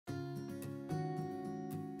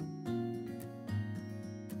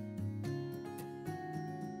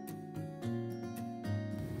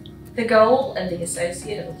The goal of the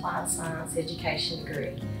Associate of Applied Science education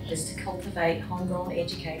degree is to cultivate homegrown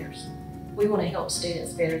educators. We want to help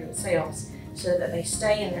students better themselves so that they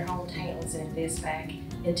stay in their hometowns and invest back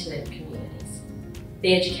into their communities.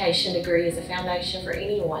 The education degree is a foundation for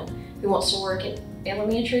anyone who wants to work in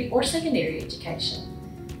elementary or secondary education.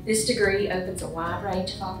 This degree opens a wide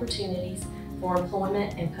range of opportunities for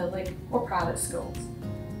employment in public or private schools.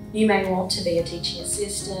 You may want to be a teaching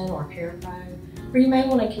assistant or a parapro, or you may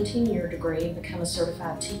want to continue your degree and become a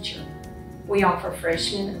certified teacher. We offer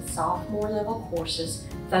freshman and sophomore level courses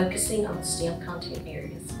focusing on STEM content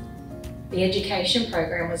areas. The education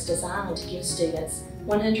program was designed to give students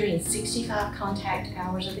 165 contact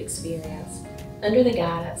hours of experience under the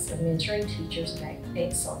guidance of mentoring teachers of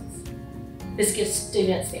excellence. This gives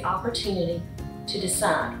students the opportunity to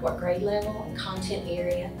decide what grade level and content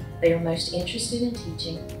area they are most interested in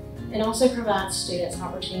teaching, and also provides students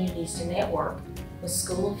opportunities to network with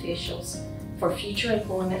school officials for future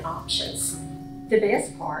employment options. The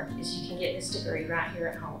best part is you can get this degree right here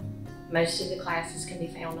at home. Most of the classes can be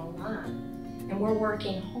found online, and we're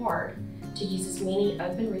working hard to use as many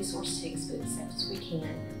open resource textbooks as we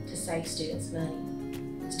can to save students money.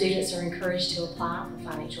 Students are encouraged to apply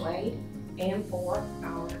for financial aid and for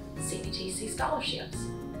our CPTC scholarships.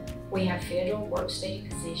 We have federal work-study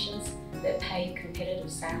positions that pay competitive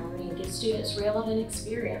salary and give students relevant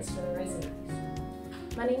experience for their resumes.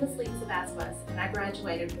 My name is A.A.S, and I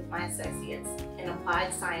graduated with my associates in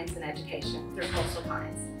Applied Science and Education through Coastal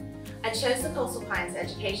Pines. I chose the Coastal Pines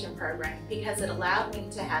education program because it allowed me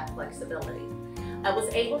to have flexibility. I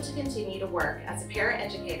was able to continue to work as a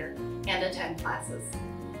paraeducator and attend classes.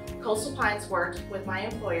 Coastal Pines worked with my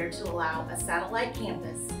employer to allow a satellite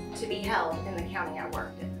campus to be held in the county I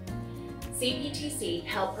worked in. CPTC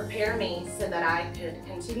helped prepare me so that I could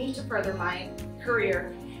continue to further my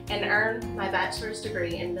career and earn my bachelor's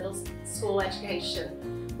degree in middle school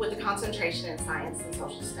education with a concentration in science and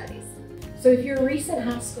social studies. So if you're a recent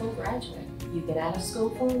high school graduate, you've been out of school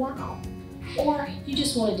for a while, or you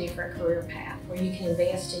just want a different career path where you can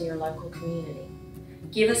invest in your local community,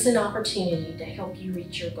 give us an opportunity to help you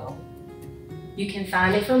reach your goal. You can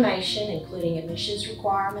find information including admissions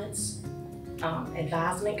requirements,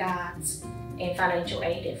 advisement guides, and financial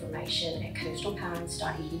aid information at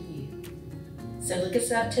coastalpines.edu. So look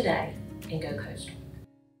us up today and go Coastal.